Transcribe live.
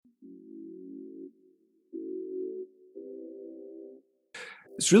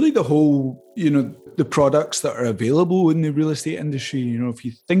it's really the whole, the products that are available in the real estate industry. If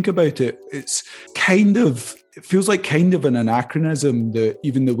you think about it, it feels like kind of an anachronism that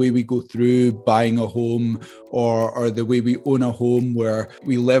even the way we go through buying a home or the way we own a home, where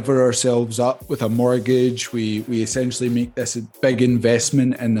we lever ourselves up with a mortgage, we essentially make this a big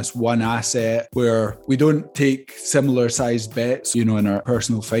investment in this one asset where we don't take similar sized bets, in our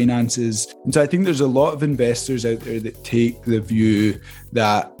personal finances. And so I think there's a lot of investors out there that take the view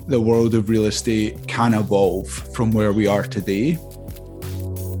that the world of real estate can evolve from where we are today.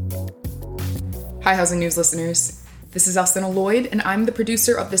 Hi, Housing News listeners. This is Alcina Lloyd, and I'm the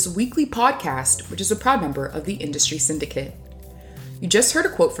producer of this weekly podcast, which is a proud member of the Industry Syndicate. You just heard a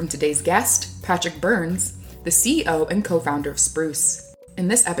quote from today's guest, Patrick Burns, the CEO and co-founder of Spruce. In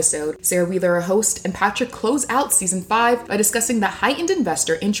this episode, Sarah Wheeler, a host, and Patrick close out Season 5 by discussing the heightened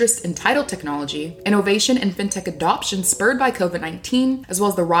investor interest in title technology, innovation and fintech adoption spurred by COVID-19, as well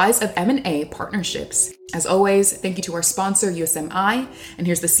as the rise of M&A partnerships. As always, thank you to our sponsor, USMI, and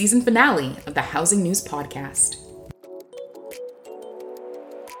here's the season finale of the Housing News Podcast.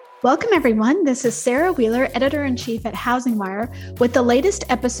 Welcome, everyone. This is Sarah Wheeler, Editor-in-Chief at Housing Wire, with the latest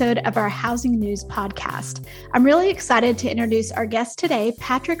episode of our Housing News Podcast. I'm really excited to introduce our guest today,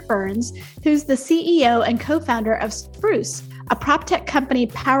 Patrick Burns, who's the CEO and co-founder of Spruce, a PropTech company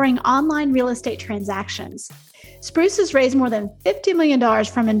powering online real estate transactions. Spruce has raised more than $50 million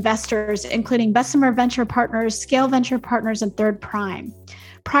from investors, including Bessemer Venture Partners, Scale Venture Partners, and Third Prime.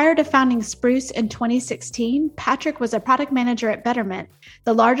 Prior to founding Spruce in 2016, Patrick was a product manager at Betterment,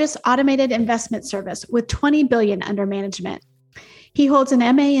 the largest automated investment service with $20 billion under management. He holds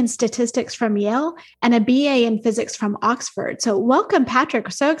an MA in statistics from Yale and a BA in physics from Oxford. So welcome, Patrick. We're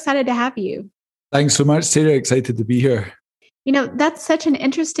so excited to have you. Thanks so much, Sarah. Excited to be here. That's such an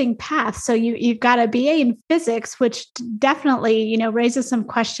interesting path. So you've got a BA in physics, which definitely, raises some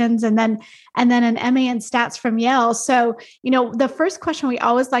questions, and then an MA in stats from Yale. So, the first question we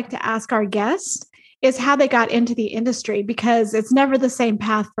always like to ask our guests is how they got into the industry, because it's never the same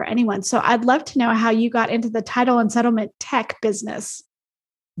path for anyone. So I'd love to know how you got into the title and settlement tech business.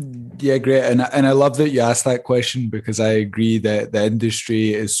 Yeah, great. And I love that you asked that question, because I agree that the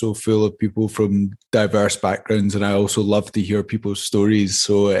industry is so full of people from diverse backgrounds, and I also love to hear people's stories.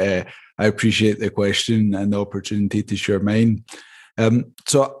 So I appreciate the question and the opportunity to share mine.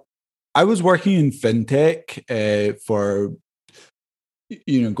 So I was working in fintech for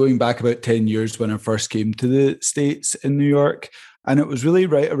going back about 10 years when I first came to the States in New York. And it was really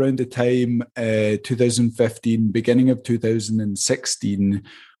right around the time, 2015, beginning of 2016,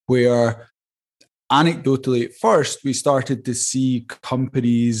 where anecdotally at first, we started to see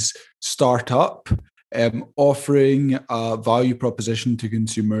companies start up offering a value proposition to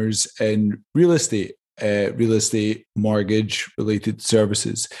consumers in real estate mortgage related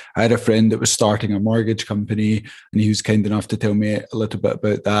services. I had a friend that was starting a mortgage company, and he was kind enough to tell me a little bit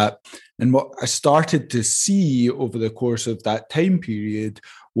about that. And what I started to see over the course of that time period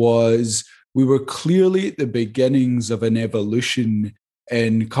was we were clearly at the beginnings of an evolution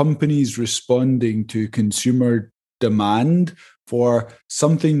in companies responding to consumer demand for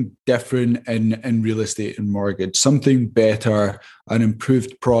something different in real estate and mortgage, something better, an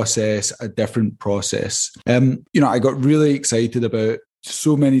improved process, a different process. I got really excited about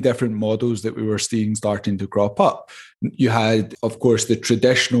so many different models that we were seeing starting to crop up. You had, of course, the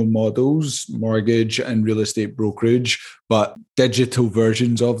traditional models, mortgage and real estate brokerage, but digital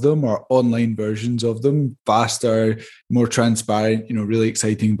versions of them or online versions of them, faster, more transparent, really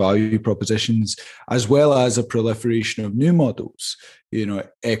exciting value propositions, as well as a proliferation of new models,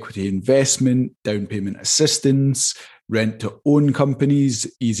 equity investment, down payment assistance, rent to own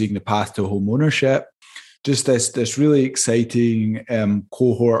companies, easing the path to home ownership. Just this really exciting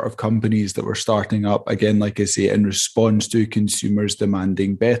cohort of companies that were starting up, again, like I say, in response to consumers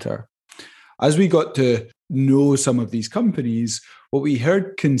demanding better. As we got to know some of these companies, what we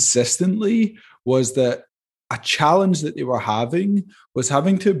heard consistently was that a challenge that they were having was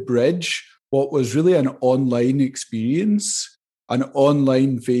having to bridge what was really an online experience, an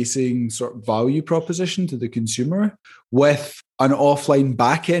online-facing sort of value proposition to the consumer, with an offline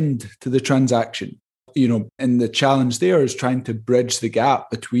backend to the transaction. And the challenge there is trying to bridge the gap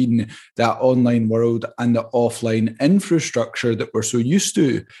between that online world and the offline infrastructure that we're so used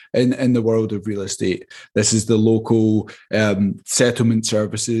to in the world of real estate. This is the local settlement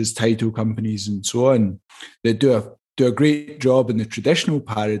services, title companies, and so on. They do a great job in the traditional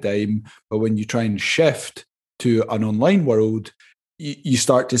paradigm, but when you try and shift to an online world, you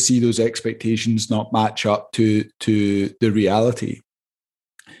start to see those expectations not match up to the reality.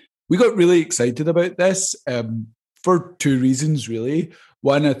 We got really excited about this for two reasons, really.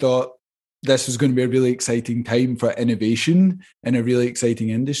 one, I thought this was going to be a really exciting time for innovation in a really exciting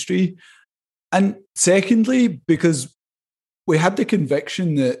industry. And secondly, because we had the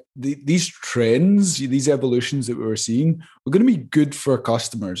conviction that these trends, these evolutions that we were seeing, were going to be good for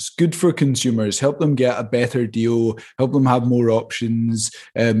customers, good for consumers, help them get a better deal, help them have more options,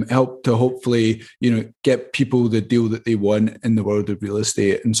 help to hopefully, get people the deal that they want in the world of real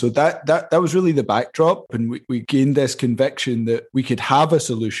estate. And so that was really the backdrop. And we gained this conviction that we could have a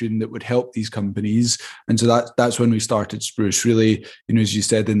solution that would help these companies. And so that's when we started Spruce, really, as you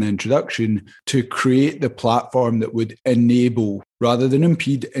said in the introduction, to create the platform that would enable, rather than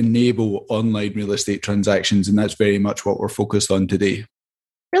impede, enable online real estate transactions. And that's very much what we're focused on today.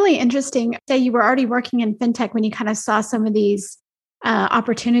 Really interesting. Say you were already working in fintech when you kind of saw some of these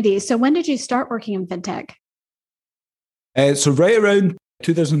opportunities. So when did you start working in fintech? So right around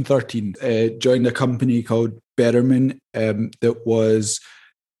 2013, joined a company called Betterment that was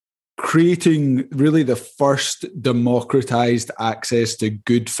creating really the first democratized access to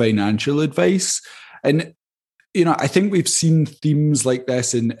good financial advice. And I think we've seen themes like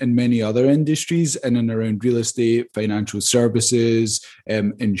this in many other industries, in and around real estate, financial services,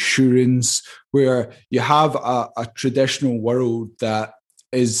 insurance, where you have a traditional world that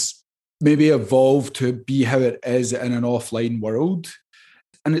is maybe evolved to be how it is in an offline world.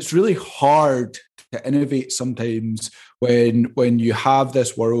 And it's really hard to innovate sometimes when you have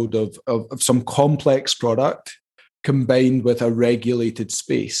this world of some complex product combined with a regulated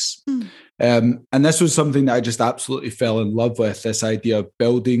space. And this was something that I just absolutely fell in love with, this idea of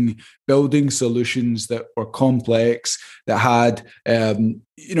building solutions that were complex, that had a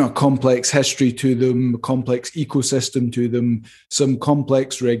complex history to them, a complex ecosystem to them, some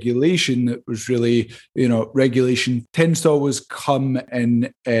complex regulation that was really, regulation tends to always come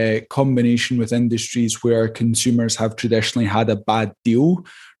in a combination with industries where consumers have traditionally had a bad deal,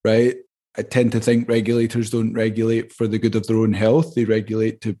 right? I tend to think regulators don't regulate for the good of their own health. They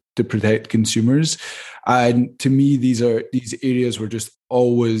regulate to protect consumers. And to me, these areas were just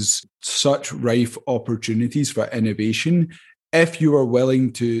always such rife opportunities for innovation if you are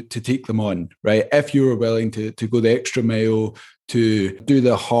willing to take them on, right? If you are willing to go the extra mile, to do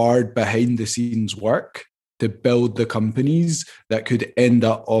the hard behind the scenes work, to build the companies that could end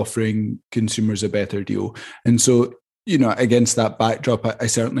up offering consumers a better deal. And so, against that backdrop, I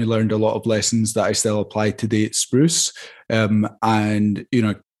certainly learned a lot of lessons that I still apply today at Spruce, and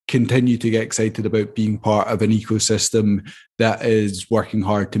continue to get excited about being part of an ecosystem that is working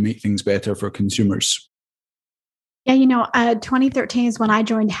hard to make things better for consumers. Yeah, 2013 is when I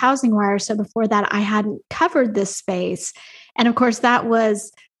joined HousingWire. So before that, I hadn't covered this space. And of course, that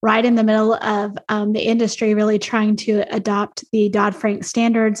was right in the middle of the industry really trying to adopt the Dodd-Frank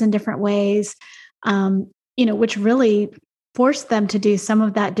standards in different ways, which really forced them to do some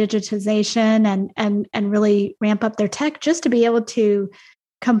of that digitization and really ramp up their tech just to be able to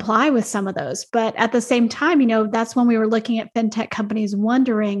comply with some of those. But at the same time, that's when we were looking at fintech companies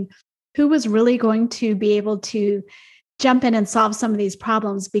wondering who was really going to be able to jump in and solve some of these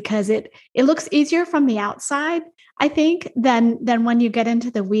problems, because it looks easier from the outside, I think, than when you get into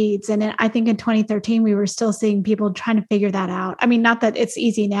the weeds. And I think in 2013, we were still seeing people trying to figure that out. I mean, not that it's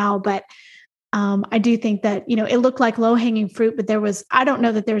easy now, but I do think that, it looked like low-hanging fruit, but I don't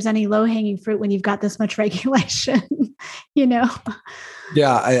know that there's any low-hanging fruit when you've got this much regulation, Yeah,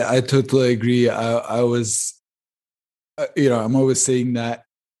 I totally agree. I was, I'm always saying that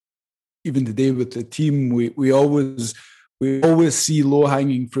even today with the team, we always see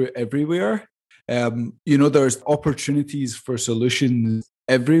low-hanging fruit everywhere. There's opportunities for solutions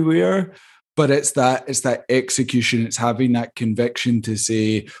everywhere, but it's that execution. It's having that conviction to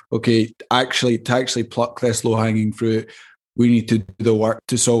say, okay, to actually pluck this low-hanging fruit, we need to do the work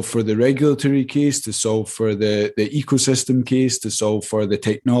to solve for the regulatory case, to solve for the ecosystem case, to solve for the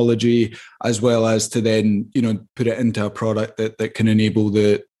technology, as well as to then, put it into a product that can enable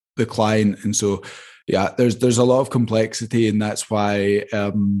the client. And so, yeah, there's a lot of complexity, and that's why,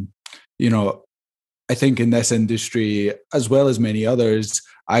 I think in this industry, as well as many others,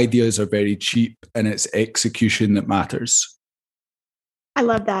 ideas are very cheap, and it's execution that matters. I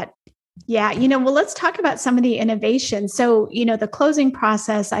love that. Yeah. Well, let's talk about some of the innovation. So, the closing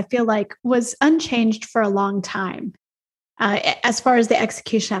process, I feel like, was unchanged for a long time as far as the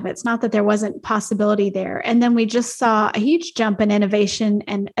execution of it. It's not that there wasn't possibility there. And then we just saw a huge jump in innovation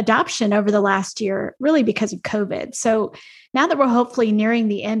and adoption over the last year, really because of COVID. So now that we're hopefully nearing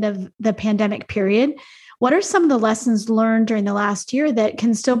the end of the pandemic period, what are some of the lessons learned during the last year that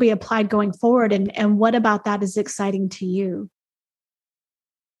can still be applied going forward? And what about that is exciting to you?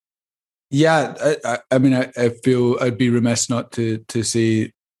 Yeah, I mean, I feel I'd be remiss not to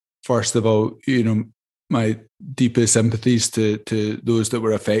say, first of all, my deepest sympathies to those that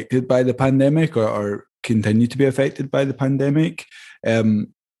were affected by the pandemic or continue to be affected by the pandemic.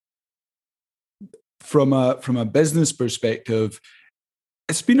 From a business perspective,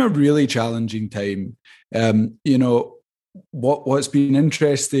 it's been a really challenging time. What's been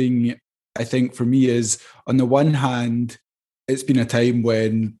interesting, I think, for me is, on the one hand, it's been a time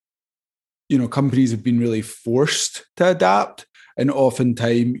when companies have been really forced to adapt, and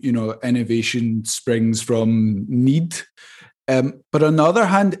oftentimes, innovation springs from need. But on the other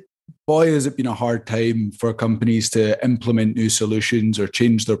hand, boy, has it been a hard time for companies to implement new solutions or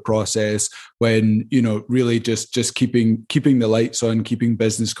change their process when, really just keeping the lights on, keeping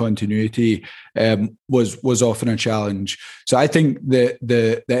business continuity was often a challenge. So I think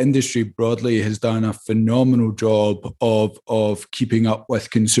the industry broadly has done a phenomenal job of keeping up with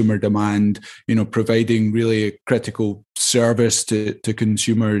consumer demand, providing really a critical service to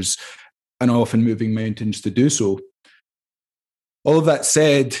consumers, and often moving mountains to do so. All of that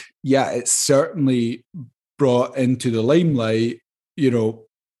said, yeah, it's certainly brought into the limelight, the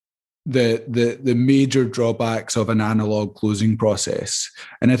major drawbacks of an analog closing process.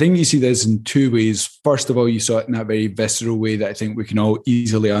 And I think you see this in two ways. First of all, you saw it in that very visceral way that I think we can all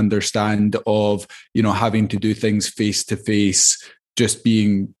easily understand of, having to do things face to face, just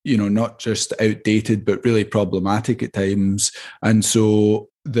being, not just outdated, but really problematic at times. And so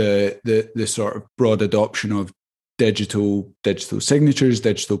the sort of broad adoption of digital signatures,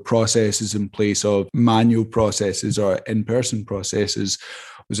 digital processes in place of manual processes or in-person processes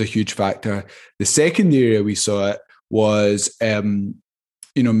was a huge factor. The second area we saw it was,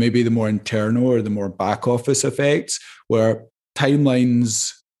 maybe the more internal or the more back office effects, where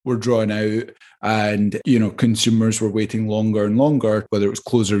timelines were drawn out and, consumers were waiting longer and longer, whether it was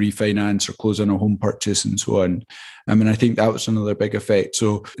close a refinance or close on a home purchase and so on. I think that was another big effect.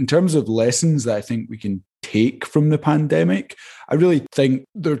 So in terms of lessons that I think we can take from the pandemic, I really think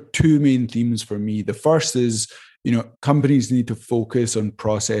there are two main themes for me. The first is, companies need to focus on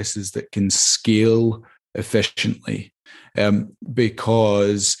processes that can scale efficiently,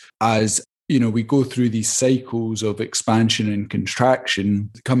 because as we go through these cycles of expansion and contraction,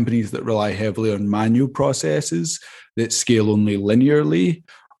 companies that rely heavily on manual processes that scale only linearly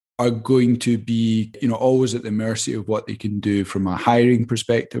are going to be, always at the mercy of what they can do from a hiring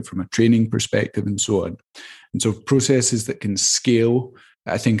perspective, from a training perspective, and so on. And so processes that can scale,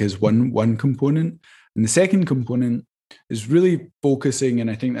 I think, is one component. And the second component is really focusing, and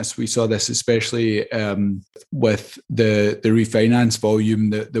I think we saw this especially with the refinance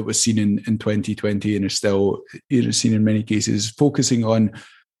volume that was seen in 2020 and is still seen in many cases, focusing on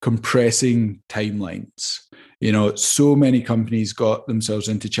compressing timelines. So many companies got themselves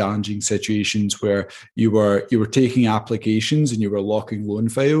into challenging situations where you were taking applications and you were locking loan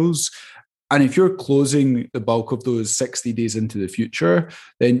files. And if you're closing the bulk of those 60 days into the future,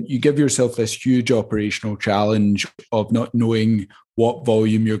 then you give yourself this huge operational challenge of not knowing what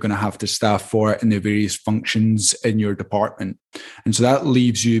volume you're going to have to staff for in the various functions in your department. And so that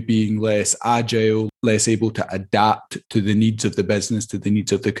leaves you being less agile, less able to adapt to the needs of the business, to the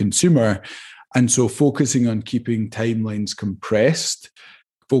needs of the consumer. And so focusing on keeping timelines compressed,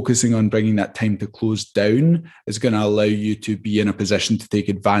 focusing on bringing that time to close down is going to allow you to be in a position to take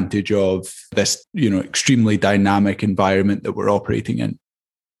advantage of this, extremely dynamic environment that we're operating in.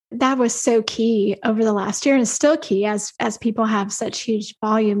 That was so key over the last year, and it's still key as people have such huge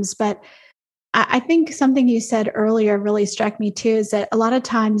volumes. But I think something you said earlier really struck me too, is that a lot of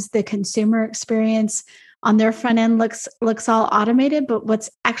times the consumer experience on their front end looks all automated, but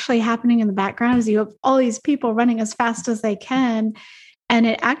what's actually happening in the background is you have all these people running as fast as they can. And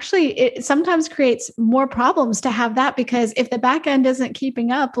it sometimes creates more problems to have that, because if the back end isn't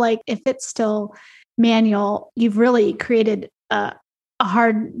keeping up, like if it's still manual, you've really created a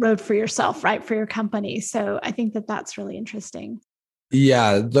hard road for yourself, right? For your company. So I think that's really interesting.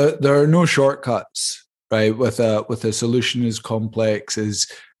 Yeah, there are no shortcuts, right? With a solution as complex as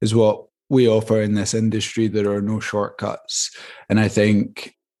what we offer in this industry, there are no shortcuts. And I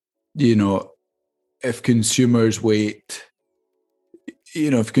think, if consumers wait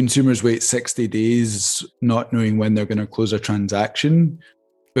 60 days not knowing when they're going to close a transaction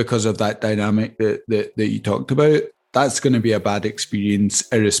because of that dynamic that you talked about, that's going to be a bad experience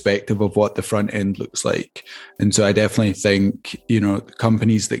irrespective of what the front end looks like. And so I definitely think,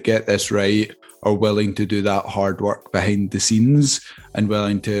 companies that get this right are willing to do that hard work behind the scenes and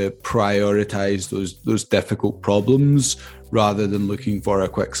willing to prioritize those difficult problems rather than looking for a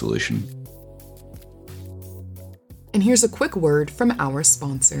quick solution. And here's a quick word from our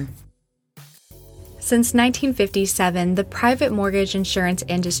sponsor. Since 1957, the private mortgage insurance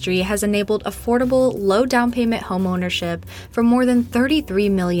industry has enabled affordable, low down payment homeownership for more than 33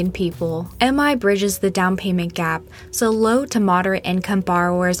 million people. MI bridges the down payment gap, so low to moderate income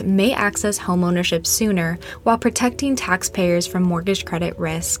borrowers may access homeownership sooner while protecting taxpayers from mortgage credit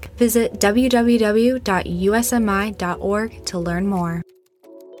risk. Visit www.usmi.org to learn more.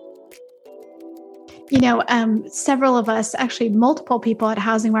 Several of us, actually multiple people at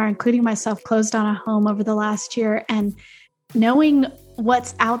HousingWire, including myself, closed on a home over the last year. And knowing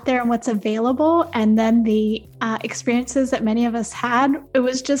what's out there and what's available, and then the experiences that many of us had, it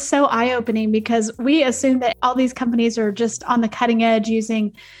was just so eye-opening, because we assumed that all these companies are just on the cutting edge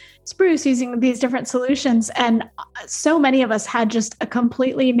using Spruce, using these different solutions. And so many of us had just a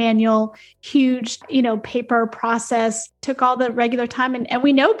completely manual, huge, paper process, took all the regular time, and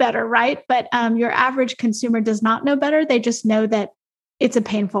we know better, right? But your average consumer does not know better. They just know that it's a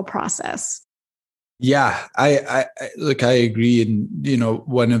painful process. Yeah, I agree. And,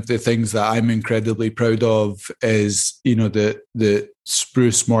 one of the things that I'm incredibly proud of is, the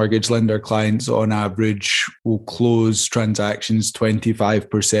Spruce mortgage lender clients on average will close transactions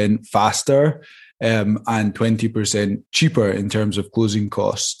 25% faster and 20% cheaper in terms of closing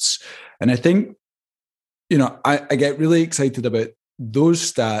costs. And I think, I get really excited about those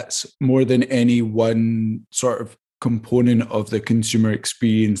stats more than any one sort of component of the consumer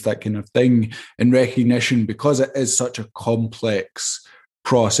experience, that kind of thing, in recognition, because it is such a complex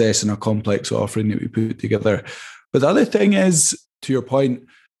process and a complex offering that we put together. But the other thing is, to your point,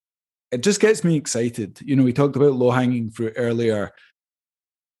 it just gets me excited. We talked about low-hanging fruit earlier.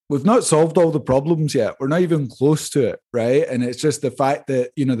 We've not solved all the problems yet. We're not even close to it, right? And it's just the fact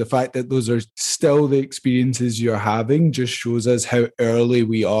that those are still the experiences you're having just shows us how early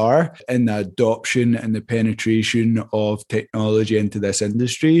we are in the adoption and the penetration of technology into this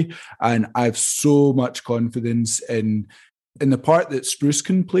industry. And I have so much confidence in the part that Spruce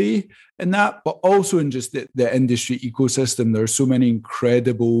can play in that, but also in just the industry ecosystem. There are so many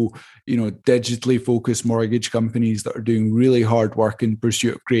incredible, digitally focused mortgage companies that are doing really hard work in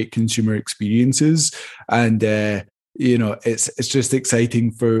pursuit of great consumer experiences. And, it's just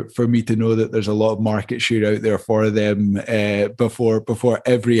exciting for me to know that there's a lot of market share out there for them before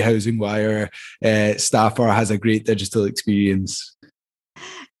every HousingWire staffer has a great digital experience.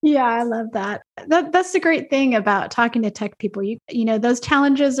 Yeah, I love that. That's the great thing about talking to tech people. Those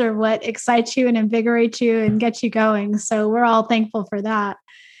challenges are what excites you and invigorates you and gets you going. So we're all thankful for that.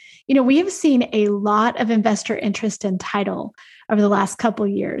 We have seen a lot of investor interest in title over the last couple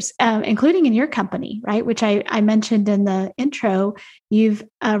of years, including in your company, right? Which I mentioned in the intro. You've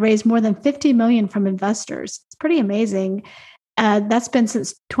raised more than $50 million from investors. It's pretty amazing. That's been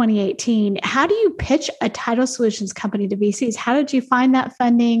since 2018. How do you pitch a title solutions company to VCs? How did you find that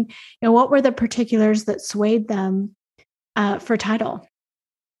funding? What were the particulars that swayed them for title?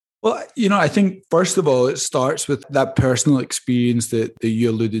 Well, I think, first of all, it starts with that personal experience that you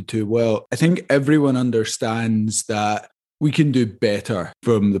alluded to. Well, I think everyone understands that we can do better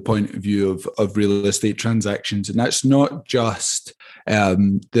from the point of view of real estate transactions. And that's not just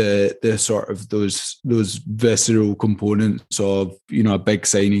the sort of those visceral components of, a big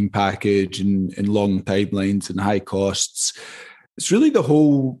signing package and long timelines and high costs. It's really the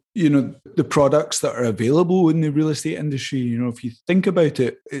whole, the products that are available in the real estate industry. If you think about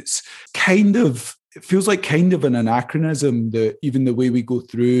it, it feels like kind of an anachronism that even the way we go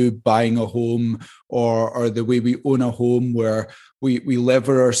through buying a home or the way we own a home, where we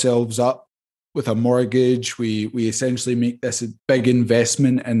lever ourselves up with a mortgage, we essentially make this big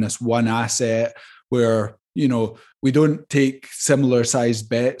investment in this one asset where, we don't take similar sized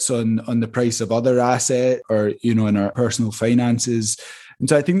bets on the price of other assets or, in our personal finances. And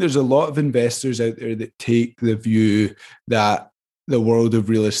so I think there's a lot of investors out there that take the view that the world of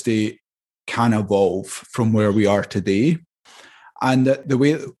real estate can evolve from where we are today. And that the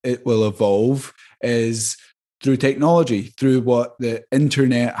way it will evolve is through technology, through what the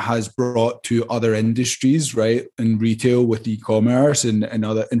internet has brought to other industries, right? In retail with e-commerce and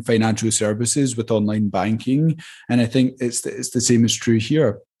other in financial services with online banking. And I think it's the same is true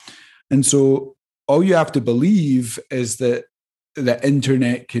here. And so all you have to believe is that the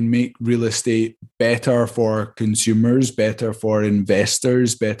internet can make real estate better for consumers, better for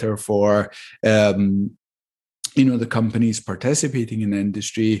investors, better for the companies participating in the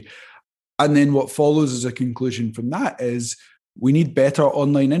industry. And then what follows as a conclusion from that is we need better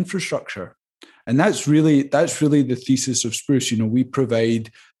online infrastructure. And that's really the thesis of Spruce. We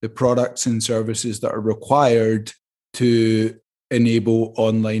provide the products and services that are required to enable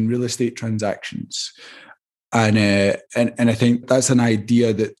online real estate transactions. and I think that's an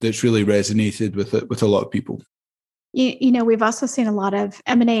idea that's really resonated with a lot of people. We've also seen a lot of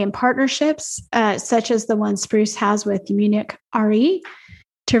M&A and partnerships, such as the one Spruce has with Munich Re,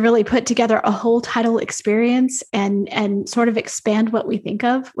 to really put together a whole title experience and sort of expand what we think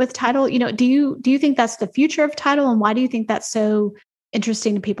of with title. Do you think that's the future of title, and why do you think that's so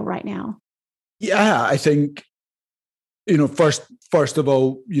interesting to people right now? Yeah, I think, first of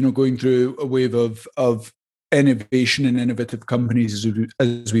all, going through a wave of innovation and innovative companies,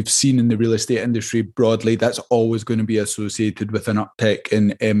 as we've seen in the real estate industry broadly, that's always going to be associated with an uptick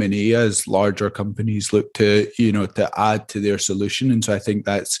in M&A as larger companies look to add to their solution. And so I think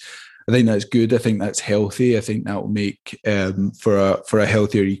that's good. I think that's healthy. I think that will make for a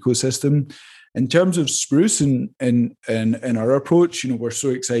healthier ecosystem. In terms of Spruce and our approach, we're so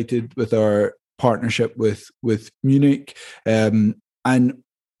excited with our partnership with Munich, and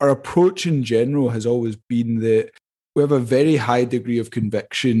our approach in general has always been that we have a very high degree of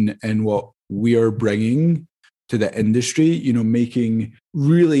conviction in what we are bringing to the industry, making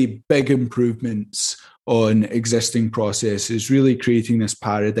really big improvements on existing processes, really creating this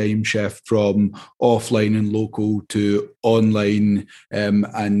paradigm shift from offline and local to online,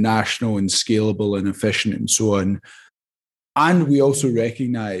 and national and scalable and efficient and so on. And we also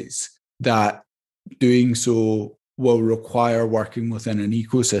recognize that doing so will require working within an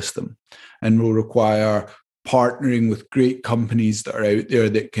ecosystem and will require partnering with great companies that are out there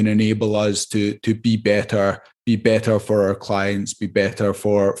that can enable us to be better for our clients, be better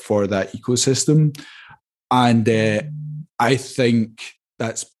for that ecosystem. And I think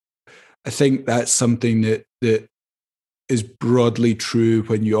that's something that is broadly true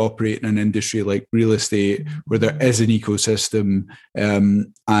when you operate in an industry like real estate, where there is an ecosystem,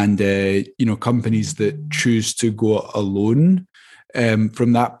 and companies that choose to go alone,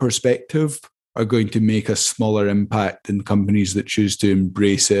 from that perspective, are going to make a smaller impact than companies that choose to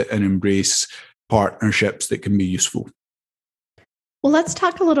embrace it and embrace partnerships that can be useful. Well, let's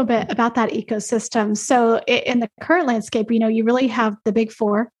talk a little bit about that ecosystem. So in the current landscape, you really have the big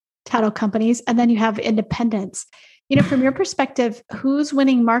four title companies, and then you have independents. From your perspective, who's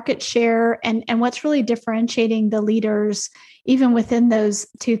winning market share, and what's really differentiating the leaders, even within those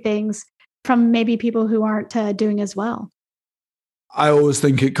two things, from maybe people who aren't doing as well? I always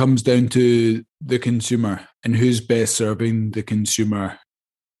think it comes down to the consumer and who's best serving the consumer.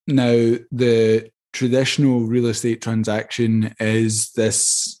 Now, the traditional real estate transaction is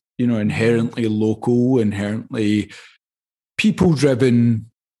this, inherently local, inherently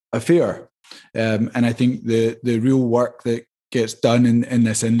people-driven affair. And I think the real work that gets done in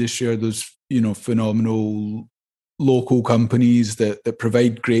this industry are those, phenomenal local companies that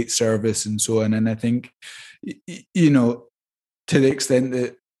provide great service and so on. And I think, to the extent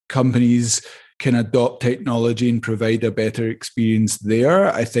that companies can adopt technology and provide a better experience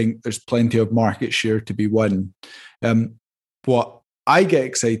there, I think there's plenty of market share to be won. What I get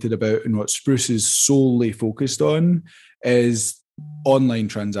excited about and what Spruce is solely focused on is online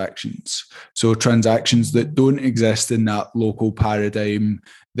transactions. So transactions that don't exist in that local paradigm,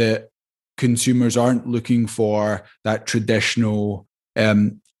 that consumers aren't looking for that traditional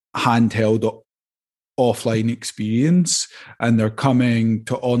handheld offline experience, and they're coming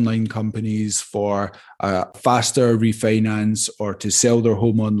to online companies for a faster refinance or to sell their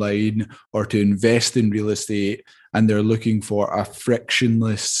home online or to invest in real estate, and they're looking for a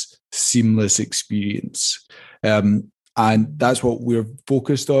frictionless, seamless experience. And that's what we're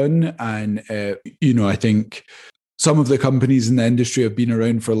focused on. And, I think some of the companies in the industry have been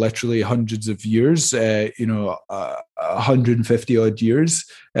around for literally hundreds of years, 150 odd years.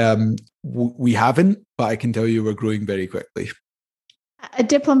 We haven't, but I can tell you we're growing very quickly. A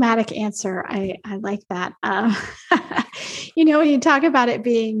diplomatic answer. I like that. When you talk about it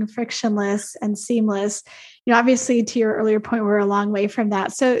being frictionless and seamless, obviously to your earlier point, we're a long way from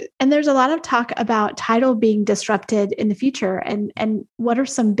that. So, and there's a lot of talk about title being disrupted in the future, and what are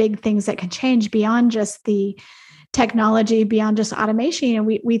some big things that can change beyond just the technology, beyond just automation?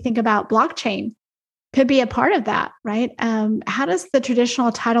 We think about blockchain could be a part of that, right? How does the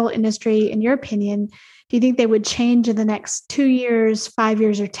traditional title industry, in your opinion, do you think they would change in the next 2 years, 5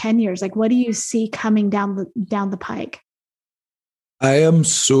 years, or 10 years? Like, what do you see coming down the pike? I am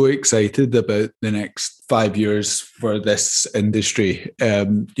so excited about the next 5 years for this industry.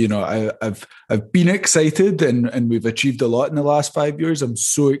 I've been excited, and we've achieved a lot in the last 5 years. I'm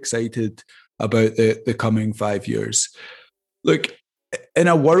so excited about the coming 5 years. Look, in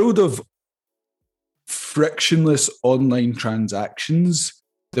a world of frictionless online transactions,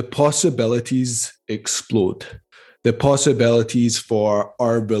 the possibilities explode. the possibilities for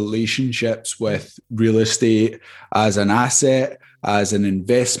our relationships with real estate as an asset, as an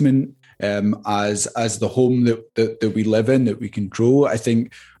investment, as the home that we live in, that we control. I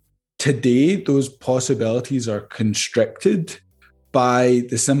think today those possibilities are constricted by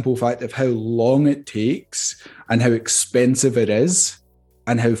the simple fact of how long it takes and how expensive it is,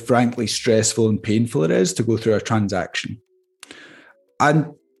 and how frankly stressful and painful it is to go through a transaction.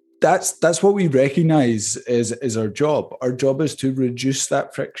 And that's what we recognize is our job. Our job is to reduce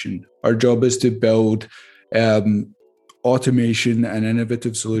that friction. Our job is to build automation and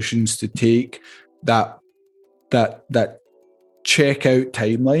innovative solutions to take that checkout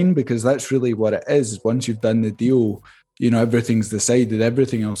timeline, because that's really what it is. Once you've done the deal, everything's decided,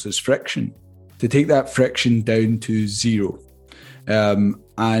 everything else is friction. To take that friction down to zero.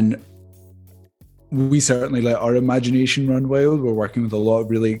 And we certainly let our imagination run wild. We're working with a lot of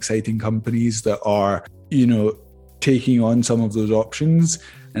really exciting companies that are, taking on some of those options.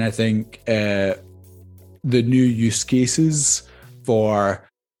 And I think the new use cases for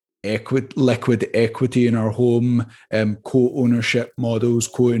liquid equity in our home, co-ownership models,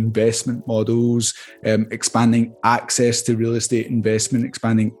 co-investment models, expanding access to real estate investment,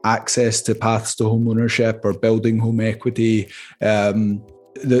 expanding access to paths to home ownership or building home equity.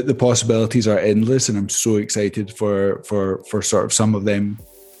 The possibilities are endless, and I'm so excited for sort of some of them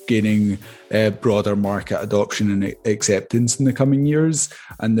gaining broader market adoption and acceptance in the coming years.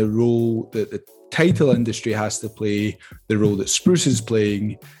 And the role that the title industry has to play, the role that Spruce is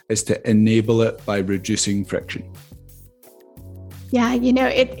playing, is to enable it by reducing friction. Yeah,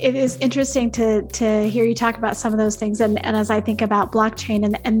 it is interesting to hear you talk about some of those things. And as I think about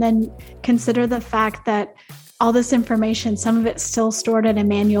blockchain and then consider the fact that all this information, some of it's still stored in a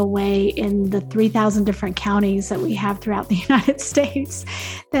manual way in the 3,000 different counties that we have throughout the United States,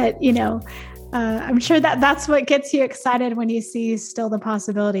 that, I'm sure that's what gets you excited when you see still the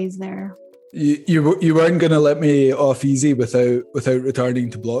possibilities there. You weren't going to let me off easy without returning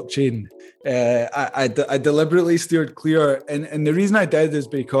to blockchain. I deliberately steered clear, and the reason I did is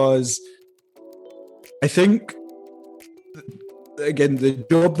because I think, again, the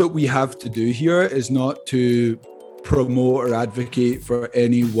job that we have to do here is not to promote or advocate for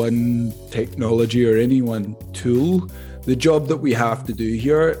any one technology or any one tool. The job that we have to do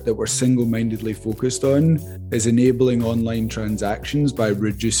here, that we're single-mindedly focused on, is enabling online transactions by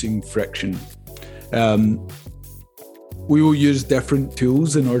reducing friction. We will use different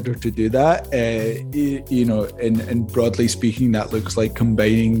tools in order to do that. And broadly speaking, that looks like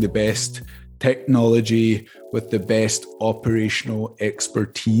combining the best technology with the best operational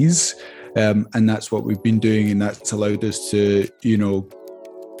expertise. And that's what we've been doing, and that's allowed us to,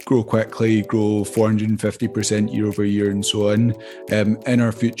 grow quickly, grow 450% year over year, and so on. In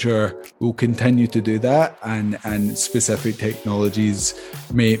our future, we'll continue to do that, and specific technologies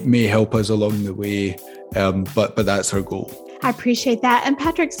may help us along the way, but that's our goal. I appreciate that. And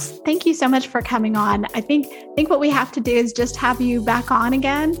Patrick, thank you so much for coming on. I think what we have to do is just have you back on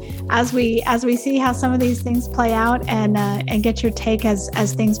again as we see how some of these things play out, and get your take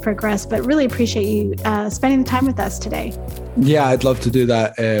as things progress. But really appreciate you spending the time with us today. Yeah, I'd love to do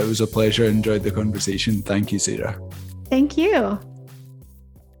that. It was a pleasure. I enjoyed the conversation. Thank you, Sarah. Thank you.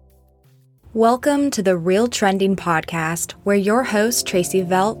 Welcome to the Real Trending Podcast, where your host, Tracy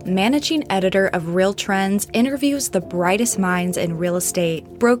Velt, managing editor of Real Trends, interviews the brightest minds in real estate.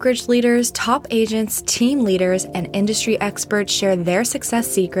 Brokerage leaders, top agents, team leaders, and industry experts share their success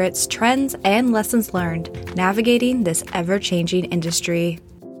secrets, trends, and lessons learned navigating this ever-changing industry.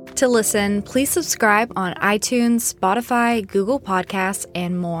 To listen, please subscribe on iTunes, Spotify, Google Podcasts,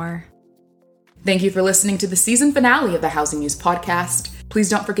 and more. Thank you for listening to the season finale of the Housing News Podcast. Please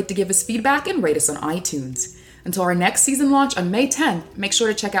don't forget to give us feedback and rate us on iTunes. Until our next season launch on May 10th, make sure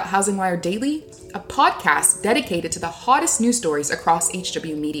to check out Housing Wire Daily, a podcast dedicated to the hottest news stories across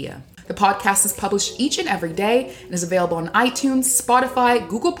HW Media. The podcast is published each and every day and is available on iTunes, Spotify,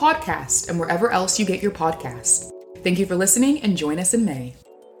 Google Podcasts, and wherever else you get your podcasts. Thank you for listening, and join us in May.